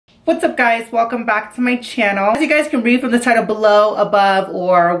What's up guys, welcome back to my channel. As you guys can read from the title below, above,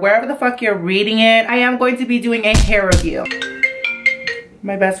 or wherever the fuck you're reading it, I am going to be doing a hair review.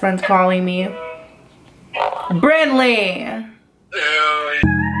 My best friend's calling me. Brindley!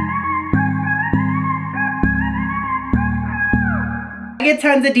 I get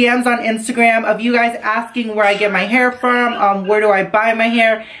tons of DMs on Instagram of you guys asking where I get my hair from, where do I buy my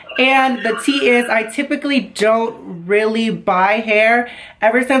hair, and the tea is I typically don't really buy hair.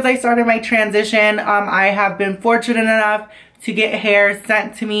 Ever since I started my transition, I have been fortunate enough to get hair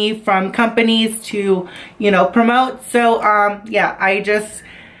sent to me from companies to, you know, promote. So yeah, I just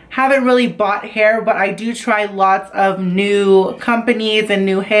haven't really bought hair, but I do try lots of new companies and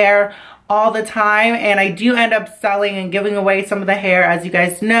new hair all the time, and I do end up selling and giving away some of the hair, as you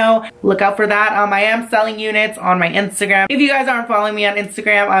guys know. Look out for that. I am selling units on my Instagram. If you guys aren't following me on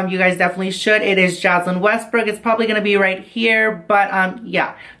Instagram, you guys definitely should. It is Jazlynn Westbrook. It's probably gonna be right here, but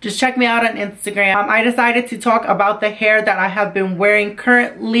yeah, just check me out on Instagram. I decided to talk about the hair that I have been wearing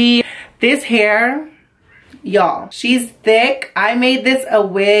currently. This hair, y'all, she's thick. I made this a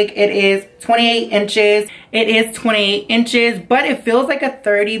wig. It is 28 inches. It is 28 inches, but it feels like a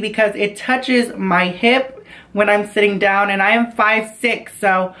 30 because it touches my hip when I'm sitting down, and I am 5'6",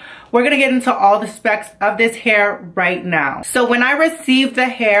 so we're gonna get into all the specs of this hair right now. So when I received the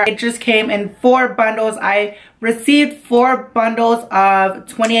hair, it just came in 4 bundles. I received 4 bundles of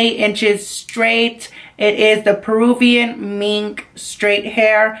 28 inches straight. It is the Peruvian mink straight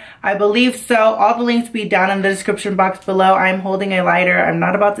hair, I believe so. All the links will be down in the description box below. I'm holding a lighter. I'm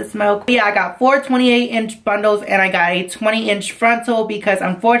not about to smoke. But yeah, I got 4 28-inch bundles, and I got a 20-inch frontal because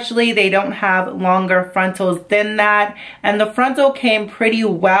unfortunately they don't have longer frontals than that. And the frontal came pretty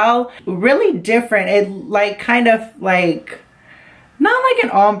well. Really different. It like kind of like, not like an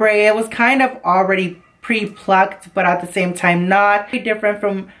ombre. It was kind of already pre-plucked, but at the same time not. Very different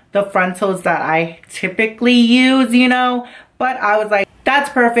from the frontals that I typically use, you know. But I was like, that's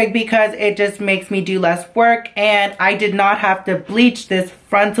perfect because it just makes me do less work, and I did not have to bleach this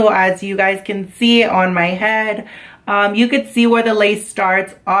frontal, as you guys can see on my head. You could see where the lace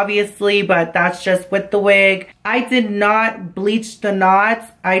starts, obviously, but that's just with the wig. I did not bleach the knots.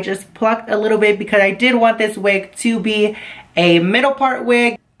 I just plucked a little bit because I did want this wig to be a middle part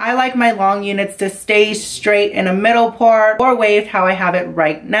wig. I like my long units to stay straight in a middle part or waved how I have it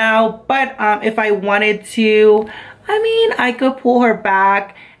right now. But if I wanted to, I mean, I could pull her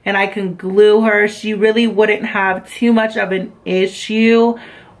back and I can glue her. She really wouldn't have too much of an issue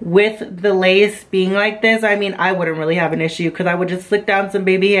with the lace being like this. I mean, I wouldn't really have an issue because I would just slick down some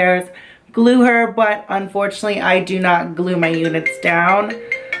baby hairs, glue her, but unfortunately I do not glue my units down.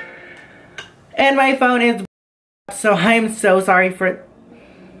 And my phone is, so I'm so sorry for,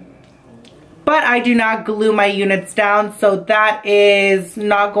 but I do not glue my units down, so that is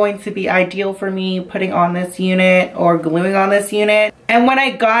not going to be ideal for me putting on this unit or gluing on this unit. And when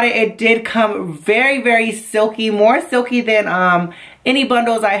I got it, it did come very, very silky, more silky than any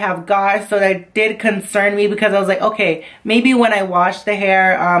bundles I have got, so that did concern me because I was like, okay, maybe when I wash the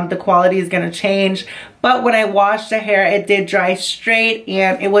hair, the quality is gonna change. But when I washed the hair, it did dry straight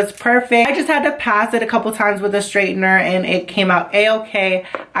and it was perfect. I just had to pass it a couple times with a straightener and it came out a-okay.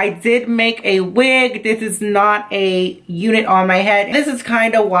 I did make a wig. This is not a unit on my head. This is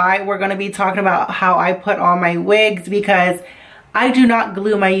kind of why we're gonna be talking about how I put on my wigs, because I do not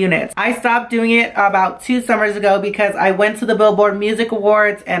glue my units. I stopped doing it about 2 summers ago because I went to the Billboard Music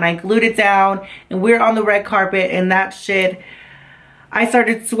Awards and I glued it down, and we're on the red carpet and that shit, I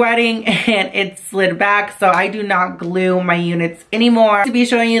started sweating and it slid back, so I do not glue my units anymore. To be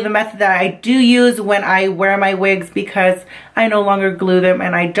showing you the method that I do use when I wear my wigs, because I no longer glue them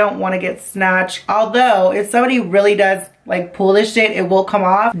and I don't want to get snatched. Although if somebody really does like pull this shit, it will come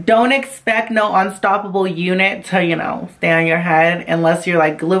off. Don't expect no unstoppable unit to, you know, stay on your head unless you're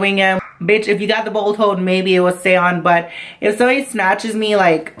like gluing them. Bitch, if you got the bolt hold, maybe it will stay on, but if somebody snatches me,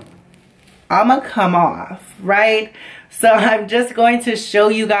 like, I'ma come off, right? So I'm just going to show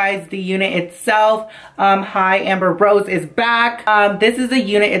you guys the unit itself. Hi, Amber Rose is back. This is the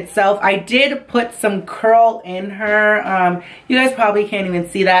unit itself. I did put some curl in her. You guys probably can't even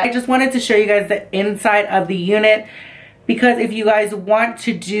see that. I just wanted to show you guys the inside of the unit, because if you guys want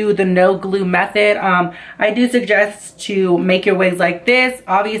to do the no glue method, I do suggest to make your wigs like this.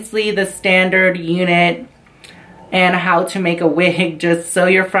 Obviously the standard unit and how to make a wig, just sew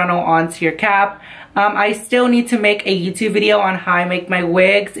your frontal onto your cap. I still need to make a YouTube video on how I make my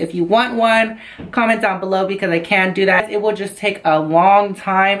wigs. If you want one, comment down below because I can do that. It will just take a long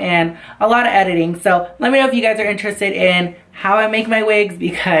time and a lot of editing. So let me know if you guys are interested in how I make my wigs,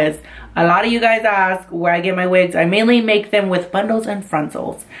 because a lot of you guys ask where I get my wigs. I mainly make them with bundles and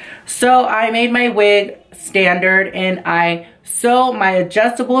frontals. So I made my wig standard and I sew my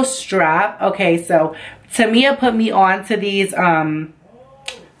adjustable strap. Okay, so Tamia put me onto these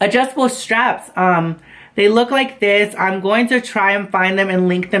adjustable straps. They look like this. I'm going to try and find them and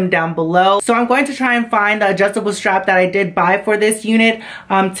link them down below. So I'm going to try and find the adjustable strap that I did buy for this unit.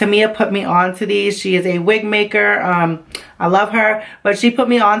 Tamia put me onto these. She is a wig maker. I love her, but she put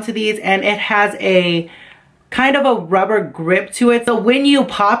me onto these, and it has a kind of a rubber grip to it. So when you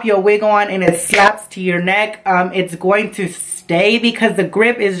pop your wig on and it slaps to your neck, it's going to stay because the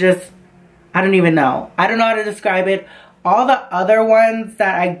grip is just, I don't even know. I don't know how to describe it. All the other ones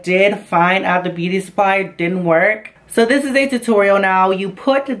that I did find at the beauty supply didn't work. So this is a tutorial now. You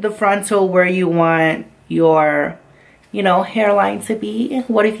put the frontal where you want your, you know, hairline to be.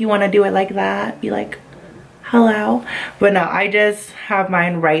 What if you want to do it like that? Be like, hello. But no, I just have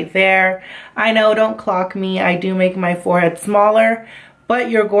mine right there. I know, don't clock me. I do make my forehead smaller.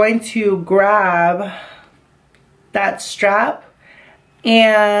 But you're going to grab that strap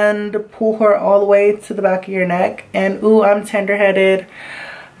and pull her all the way to the back of your neck. And ooh, I'm tender-headed.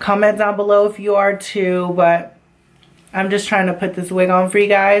 Comment down below if you are too, but I'm just trying to put this wig on for you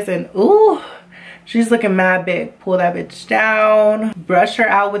guys. And ooh, she's looking mad big. Pull that bitch down. Brush her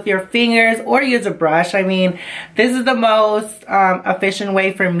out with your fingers or use a brush. I mean, this is the most efficient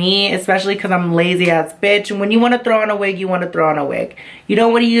way for me, especially because I'm lazy ass bitch. And when you want to throw on a wig, you want to throw on a wig. You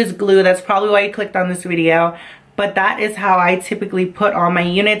don't want to use glue. That's probably why you clicked on this video. But that is how I typically put on my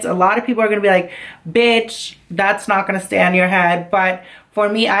units. A lot of people are going to be like, bitch, that's not going to stay on your head. But for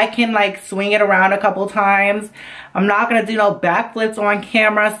me, I can like swing it around a couple times. I'm not going to do no backflips on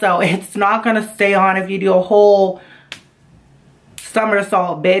camera, so it's not going to stay on if you do a whole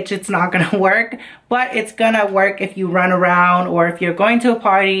somersault, bitch. It's not going to work. But it's going to work if you run around or if you're going to a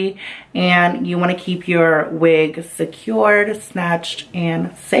party and you want to keep your wig secured, snatched,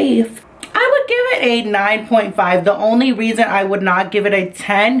 and safe. I would give it a 9.5. The only reason I would not give it a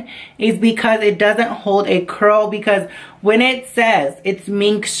 10 is because it doesn't hold a curl. Because when it says it's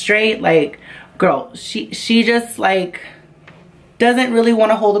mink straight, like, girl, she just like doesn't really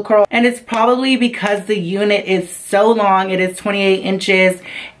want to hold a curl. And it's probably because the unit is so long. It is 28 inches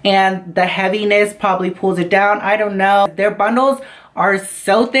and the heaviness probably pulls it down. I don't know. Their bundles are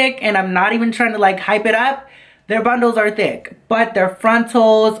so thick, and I'm not even trying to like hype it up. Their bundles are thick, but their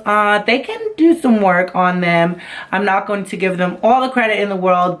frontals, they can do some work on them. I'm not going to give them all the credit in the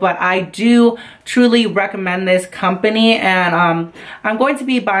world, but I do truly recommend this company, and I'm going to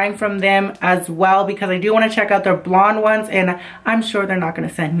be buying from them as well because I do want to check out their blonde ones, and I'm sure they're not going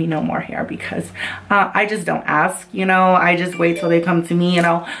to send me no more hair because I just don't ask, you know. I just wait till they come to me, you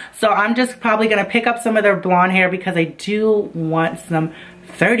know. So I'm just probably going to pick up some of their blonde hair because I do want some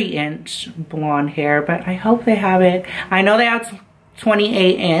 30-inch blonde hair, but I hope they have it. I know they have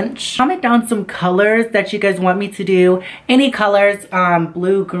 28-inch. Comment down some colors that you guys want me to do. Any colors,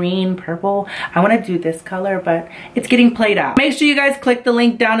 blue, green, purple. I want to do this color, but it's getting played out. Make sure you guys click the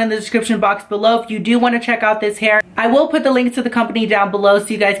link down in the description box below if you do want to check out this hair. I will put the link to the company down below so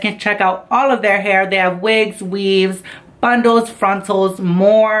you guys can check out all of their hair. They have wigs, weaves, bundles, frontals,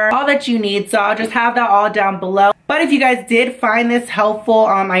 more, all that you need. So I'll just have that all down below. But if you guys did find this helpful,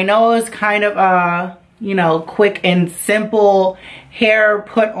 I know it was kind of you know, quick and simple hair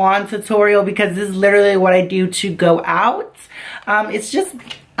put on tutorial because this is literally what I do to go out. It's just,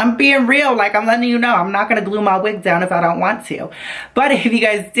 I'm being real, like I'm letting you know I'm not gonna glue my wig down if I don't want to. But if you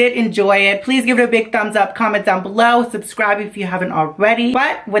guys did enjoy it, please give it a big thumbs up, comment down below, subscribe if you haven't already.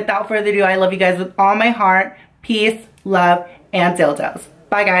 But without further ado, I love you guys with all my heart. Peace, love, and dildos.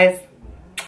 Bye guys.